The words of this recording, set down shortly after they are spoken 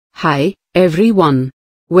Hi, everyone.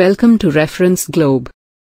 Welcome to ReferenceGlobe.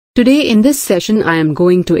 Today in this session I am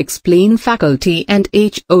going to explain Faculty and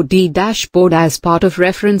HOD Dashboard as part of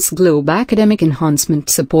ReferenceGlobe Academic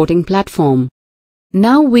Enhancement Supporting Platform.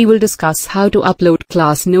 Now we will discuss how to upload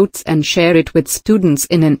class notes and share it with students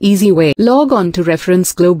in an easy way. Log on to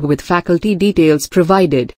ReferenceGlobe with faculty details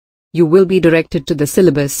provided. You will be directed to the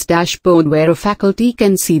syllabus dashboard where a faculty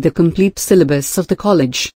can see the complete syllabus of the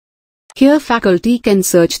college. Here faculty can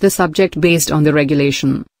search the subject based on the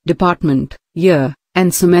regulation, department, year,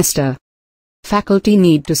 and semester. Faculty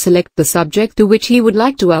need to select the subject to which he would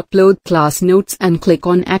like to upload class notes and click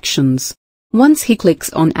on Actions. Once he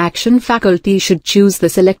clicks on Action, faculty should choose the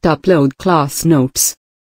Select Upload Class Notes.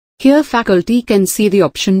 Here faculty can see the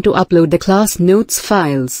option to upload the class notes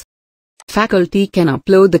files. Faculty can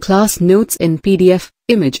upload the class notes in PDF,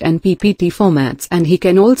 image and PPT formats, and he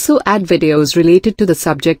can also add videos related to the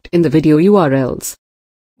subject in the video URLs.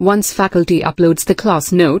 Once faculty uploads the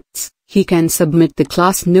class notes, he can submit the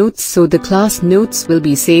class notes so the class notes will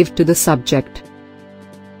be saved to the subject.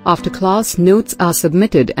 After class notes are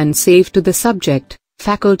submitted and saved to the subject,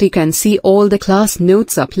 faculty can see all the class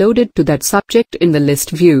notes uploaded to that subject in the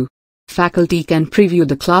list view. Faculty can preview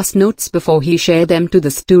the class notes before he share them to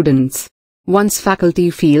the students. Once faculty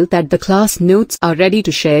feel that the class notes are ready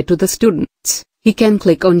to share to the students, he can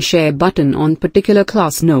click on Share button on particular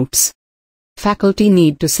class notes. Faculty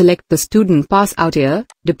need to select the student pass out year,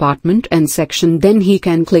 department and section, then he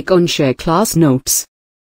can click on Share Class Notes.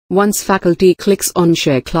 Once faculty clicks on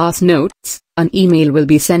Share Class Notes, an email will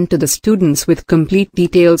be sent to the students with complete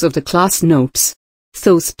details of the class notes.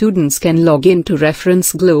 So students can log in to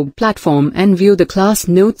ReferenceGlobe platform and view the class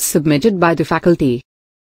notes submitted by the faculty.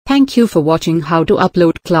 Thank you for watching how to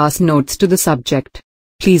upload class notes to the subject.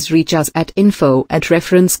 Please reach us at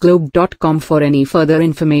info@referenceglobe.com for any further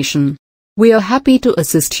information. We are happy to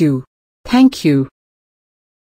assist you. Thank you.